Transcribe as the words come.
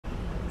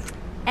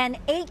An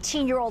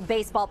 18-year-old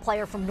baseball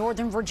player from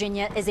Northern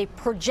Virginia is a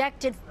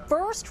projected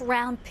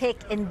first-round pick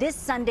in this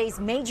Sunday's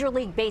Major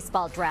League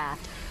Baseball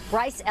draft.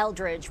 Bryce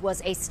Eldridge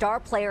was a star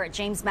player at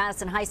James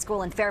Madison High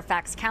School in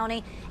Fairfax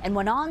County and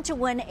went on to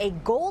win a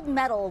gold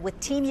medal with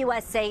Team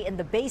USA in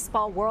the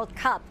Baseball World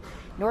Cup.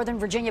 Northern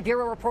Virginia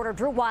Bureau reporter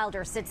Drew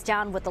Wilder sits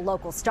down with the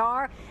local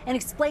star and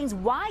explains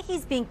why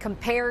he's being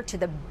compared to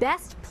the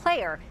best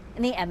player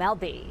in the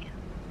MLB.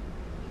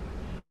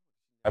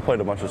 I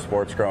played a bunch of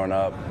sports growing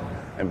up,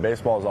 and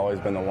baseball has always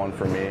been the one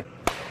for me.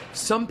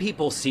 Some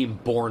people seem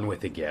born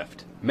with a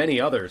gift.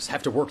 Many others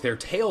have to work their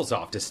tails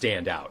off to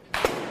stand out.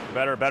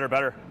 Better, better,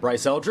 better.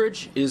 Bryce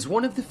Eldridge is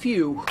one of the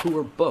few who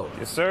are both.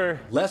 Yes, sir.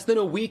 Less than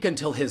a week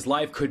until his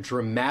life could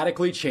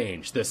dramatically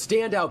change, the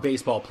standout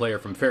baseball player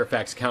from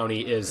Fairfax County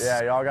is...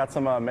 Yeah, y'all got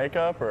some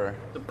makeup, or...?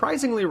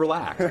 Surprisingly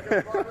relaxed.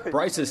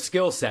 Bryce's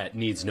skill set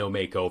needs no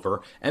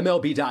makeover.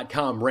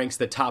 MLB.com ranks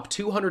the top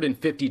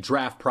 250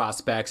 draft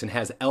prospects and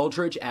has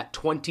Eldridge at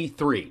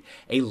 23,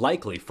 a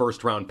likely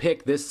first-round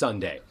pick this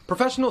Sunday.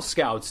 Professional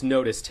scouts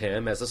noticed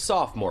him as a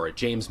sophomore at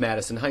James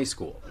Madison High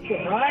School.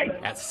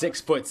 At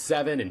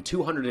 6'7" and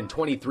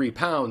 223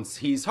 pounds,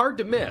 he's hard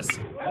to miss.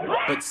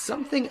 But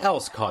something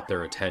else caught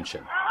their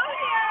attention.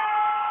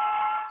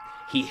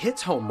 He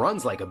hits home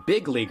runs like a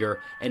big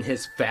leaguer, and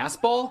his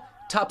fastball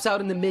tops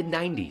out in the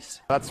mid-90s.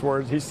 That's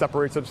where he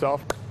separates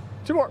himself.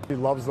 Two more. He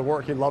loves the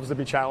work. He loves to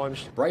be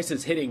challenged.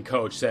 Bryce's hitting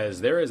coach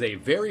says there is a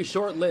very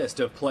short list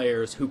of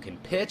players who can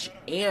pitch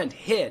and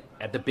hit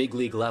at the big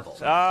league level.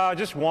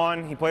 Just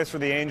one. He plays for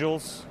the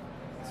Angels.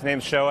 His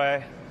name's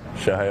Shohei.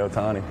 Shohei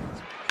Ohtani.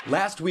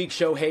 Last week,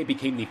 Shohei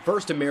became the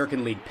first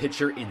American League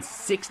pitcher in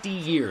 60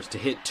 years to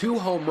hit 2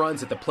 home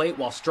runs at the plate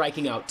while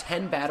striking out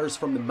 10 batters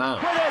from the mound.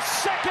 For the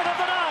second of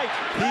the night!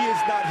 He is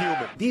not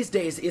human. These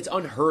days, it's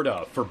unheard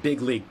of for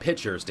big league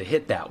pitchers to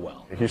hit that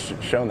well. He's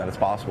shown that it's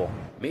possible.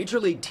 Major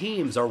league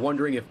teams are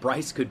wondering if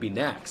Bryce could be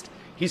next.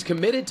 He's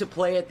committed to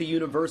play at the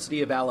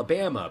University of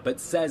Alabama, but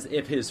says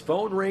if his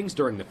phone rings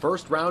during the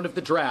first round of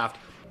the draft,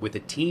 with a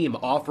team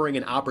offering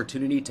an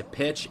opportunity to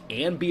pitch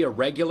and be a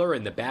regular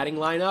in the batting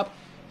lineup,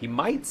 he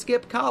might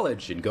skip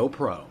college and go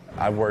pro.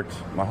 I've worked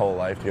my whole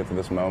life to get to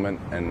this moment,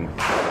 and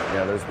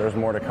yeah, there's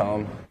more to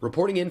come.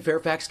 Reporting in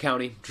Fairfax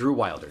County, Drew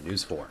Wilder,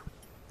 News 4.